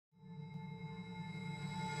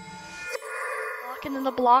block, and then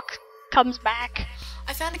the block comes back.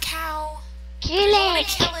 I found a cow. Kill I it!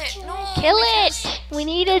 kill it. No, Kill because it! We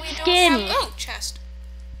need its we don't skin. have- Oh, chest.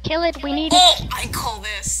 Kill it, we need Oh, its... I call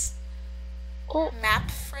this Oh,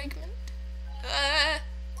 map fragment.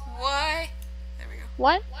 Why? There we go.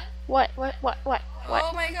 what? What?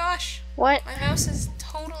 Oh my gosh. What? My mouse is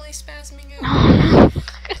totally spasming out. Oh,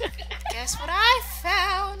 Guess what I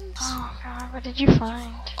found? oh god, what did you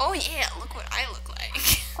find? Oh yeah, look what I look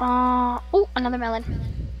like. Oh, another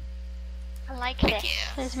melon. I like Heck this.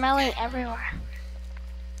 yeah. There's melon everywhere.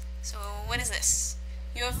 So what is this?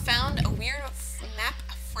 You have found a weird map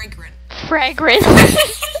fragrant. Fragrant.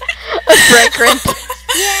 A fragrant.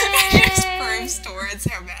 I just proves towards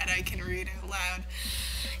how bad I can read out loud.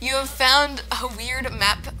 You have found a weird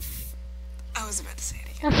map. I was about to say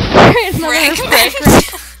it again.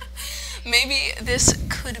 Fragrant. Maybe this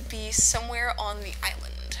could be somewhere on the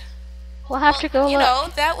island. We'll have to go You look. know,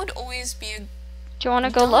 that would always be a Do you want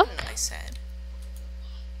to go look? I said.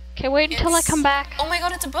 Okay, wait until I come back. Oh my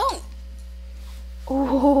god, it's a boat.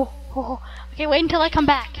 Ooh. Okay, wait until I come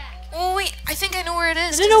back. Oh wait, I think I know where it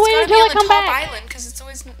is. No, no, 'cause wait it's gotta until be I on the come top back. island because it's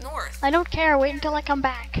always north. I don't care. Wait until I come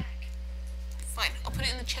back. Fine, I'll put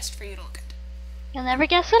it in the chest for you to look at. You'll never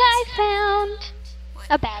guess what I found. What?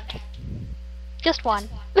 A bed. Just one.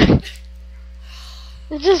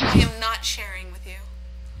 It's just. I am not sharing with you.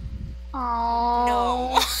 Oh.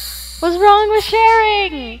 No. What's wrong with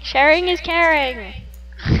sharing? Sharing is caring.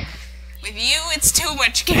 With you, it's too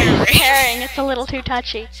much caring. Caring, it's a little too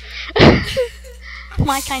touchy.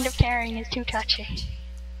 My kind of caring is too touchy.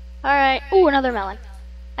 Alright. Ooh, another melon.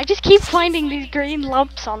 I just keep finding these green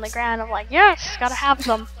lumps on the ground. I'm like, yes, gotta have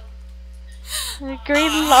them. The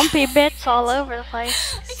green lumpy bits all over the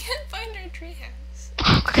place. I can't find our treehouse.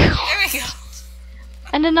 Oh, God. There we go.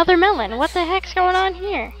 And another melon. What the heck's going on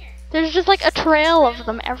here? There's just like a trail of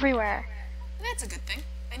them everywhere. That's a good thing.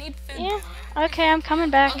 I need food. Yeah. By the way. Okay, I'm coming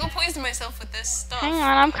back. I'll go poison myself with this stuff. Hang on,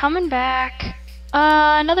 I'm coming back.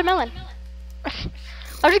 Another melon.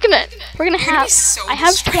 I'm just gonna. We're gonna You're gonna have. be so I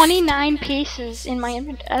have distracted. 29 pieces in my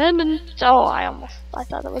inventory. Oh, I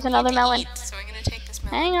thought it was another To melon. eat, so I'm gonna take this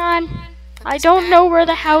melon. Hang on. put I this don't back. know where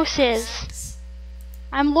the house is.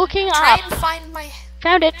 I'm looking Try up. and find my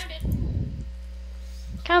Found it.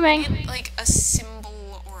 Coming. like a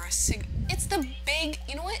symbol or a sig. It's the big.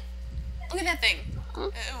 You know what? Look at that thing.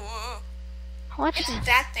 Whoa. What? It's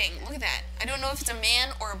that thing. Look at that. I don't know if it's a man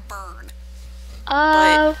or a bird.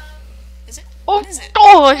 Is it? Oh, What is it?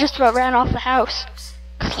 oh! I just about ran off the house.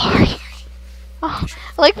 Good lord. Oh,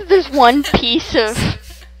 I like that there's one piece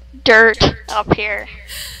of dirt up here.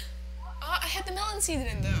 Oh, I had the melon seed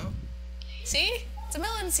in though. See? It's a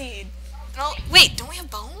melon seed. And wait, don't we have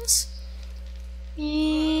bones?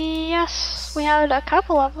 Yes, we had a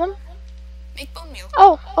couple of them. Make bone meal.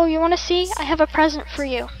 Oh, you want to see? I have a present for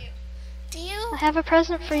you. Do you? I have a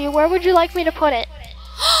present for you. Where would you like me to put it?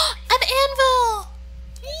 An anvil!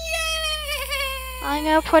 Yay! I'm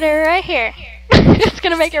gonna put it right here. It's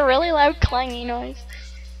gonna make a really loud clangy noise.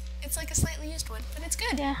 It's like a slightly used one, but it's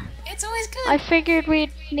good. Yeah. It's always good. I figured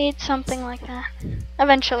we'd need something like that.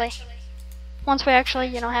 Eventually. Once we actually,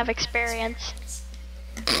 have experience.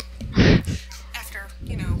 After,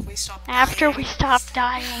 we stop. After dying. we stop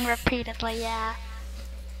dying repeatedly, yeah.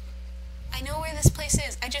 I know where this place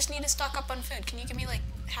is. I just need to stock up on food. Can you give me like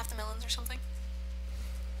half the melons or something?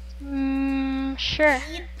 Sure.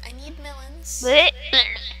 I need melons.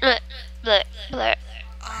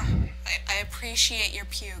 I appreciate your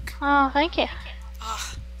puke. Oh, thank you.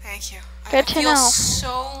 Oh, thank you. Good I to feel know. so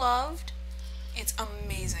loved. It's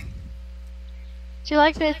amazing. Do you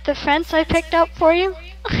like the fence I picked up for you?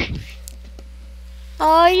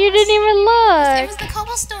 Oh, you didn't even It was look. the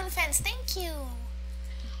cobblestone fence. Thank you.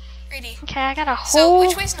 Ready. Okay, I got a So, whole...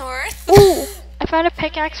 which way's north? Ooh, I found a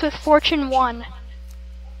pickaxe with Fortune 1.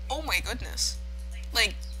 Oh my goodness.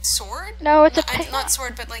 Like, sword? No, it's a Not pickaxe.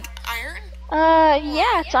 sword, but like iron?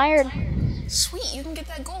 Yeah, it's iron. Sweet, you can get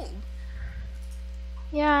that gold.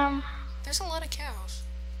 Yeah, There's a lot of cows.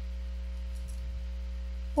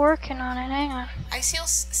 working on it. Hang on. I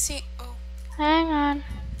see. Oh, Hang on.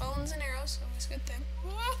 bones and arrows. Always a good thing.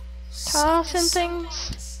 Tossing Sun is so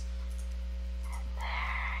things. nice.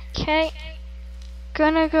 Okay.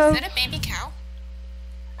 Gonna go. Is that a baby cow?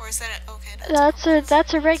 Or is that a... Okay,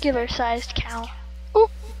 That's a regular sized cow. Ooh,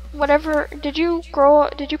 whatever. Did you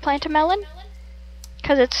plant a melon?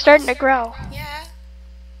 Cause it's starting to grow. Yeah.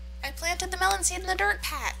 I planted the melon seed in the dirt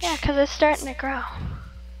patch. Yeah, cause it's starting to grow.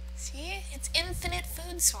 See? It's infinite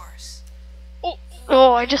food source.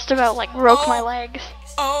 Oh, I just about like broke my Oh. legs.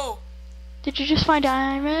 Oh. Did you just find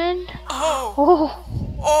diamond? Oh.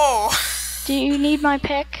 Oh, Oh. do you need my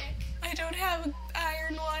pick? I don't have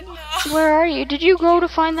Where are you? Did you go to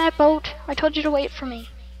find that boat? I told you to wait for me.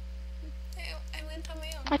 I went on my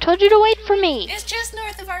own. I told you to wait for me. It's just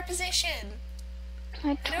north of our position.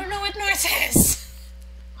 I I don't know what north is.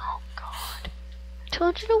 Oh God! I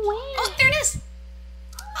told you to wait. Oh, there it is.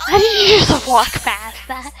 How did you just walk past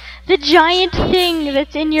that? The giant thing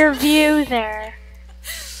that's in your view there.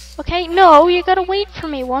 Okay, no, you gotta wait for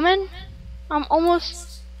me, woman. I'm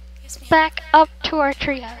almost Yes, ma'am. back up to our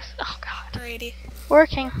treehouse. Oh God. Alrighty.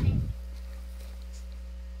 Working.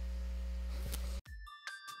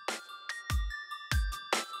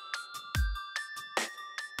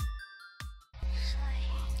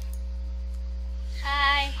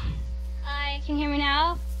 Hi. Hi, can you hear me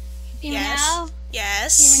now? Can you hear me now?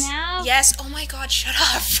 Yes. Hear me now? Yes. Oh my God! Shut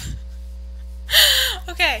up.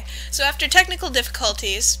 Okay. So after technical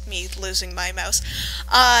difficulties, me losing my mouse,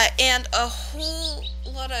 and a whole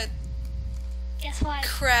lot of Guess what?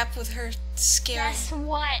 crap with her scary. Guess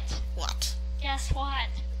what? What? Guess what?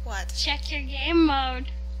 What? Check your game mode.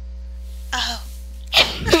 Oh.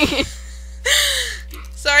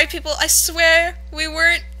 Sorry, people. I swear we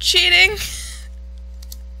weren't cheating.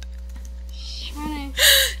 Trying to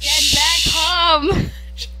get back home.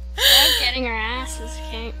 Without getting our asses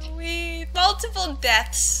kicked. Multiple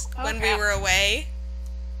deaths when we crap. were away,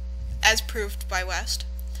 as proved by West.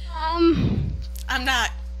 I'm I'm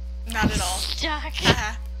not at all. stuck.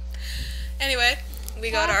 Haha. Anyway,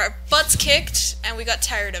 we got our butts kicked, and we got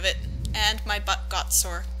tired of it, and my butt got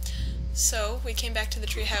sore. So we came back to the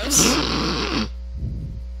treehouse.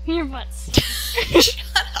 Your butt's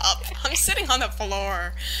Shut up! I'm sitting on the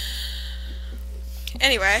floor.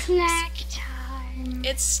 Anyway, snack time.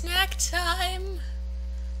 it's snack time.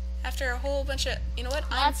 After a whole bunch of, you know what?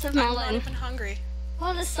 Lots of I'm not melon. even hungry.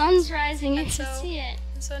 Well, the sun's rising. You And should so- see it.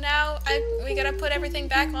 So now we gotta put everything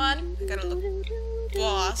back on. I gotta look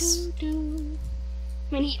boss. I'm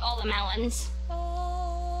gonna eat all the melons.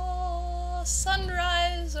 Oh,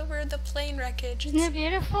 sunrise over the plane wreckage. Isn't it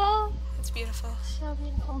beautiful? It's beautiful. So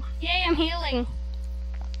beautiful. Yay, I'm healing.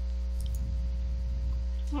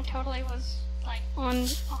 I totally was, like, on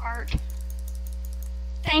a heart.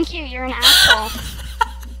 Thank you, you're an asshole.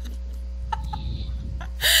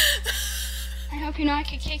 I hope you know I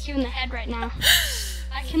could kick you in the head right now.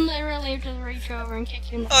 I can literally just reach over and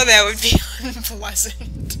kick you in the Oh, that would be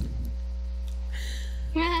unpleasant.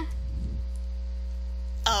 Yeah.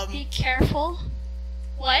 Be careful.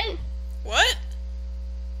 What? What?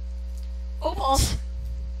 Oh, balls.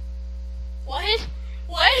 What?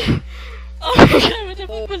 What? Oh my god, what the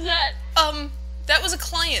fuck was that? That was a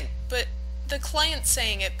client, but the client's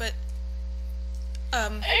saying it, but I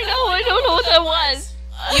know, I don't know what that was.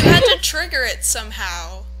 you had to trigger it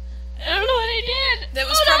somehow. I don't know what I did. That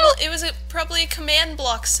was probably a command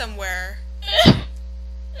block somewhere.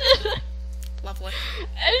 Lovely.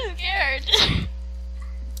 I'm scared.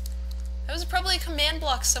 That was probably a command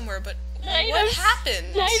block somewhere, but Night, what happened?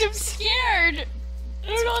 I'm scared. I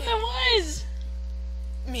don't know what that was.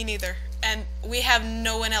 Me neither. And we have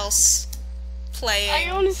no one else playing.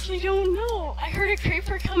 I honestly don't know. I heard a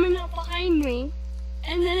creeper coming up behind me.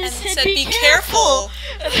 And then it said, be careful.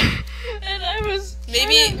 And I was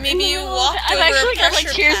Maybe you walked I've over actually a got like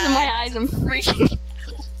pressure tears in pad. my eyes. I'm freaking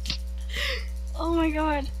out. Oh my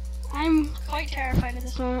god. I'm quite terrified at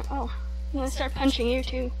this moment. Oh, I'm gonna start punching you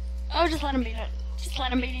too. Oh, just let them beat it. Just let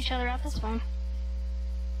them beat each other up. That's fine.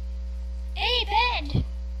 Hey, bed.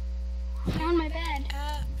 I found my bed.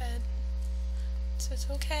 Bed. So it's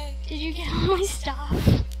okay. Did you get all my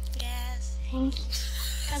stuff? Yes. Thank you.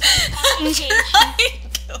 Because I fucking hate you. I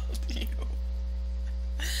killed you.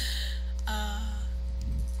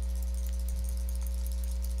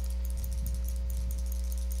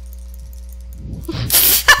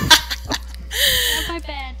 Grab my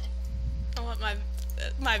bed. I want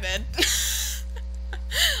my bed.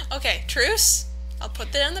 Okay, truce. I'll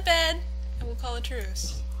put that on the bed, and we'll call a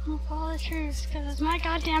truce. I'll call the truce, because it's my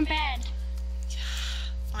goddamn bed.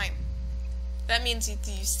 Fine. That means you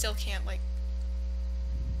still can't, like...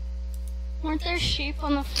 Weren't there sheep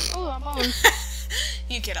on the oh, a bone.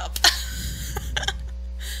 You get up.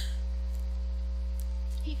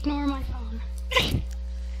 Ignore my phone.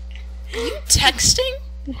 Are you texting?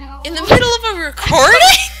 No. In the middle of a recording?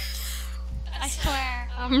 I swear.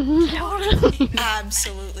 Totally not.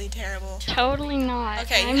 Absolutely terrible. Totally not.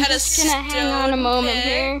 Okay, I'm you had just a gonna hang on a stone moment pick.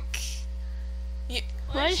 here. You,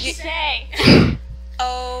 What did she you- say?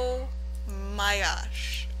 Oh my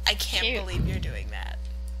gosh. I can't Cute. believe you're doing that.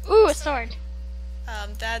 Ooh, a sword.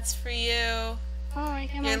 That's for you. Oh, I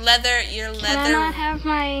can Your I leather not have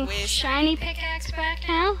my waist. shiny pickaxe back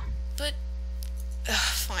now? But Give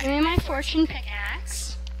fine. me my fortune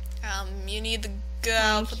pickaxe. You need the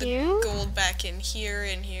I'll put Thank you. the gold back in here,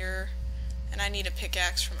 and I need a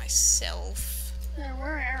pickaxe for myself. Where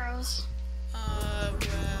are arrows?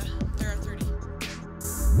 There are 30.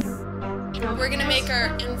 We're gonna make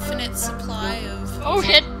our infinite supply of... Oh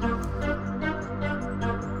shit!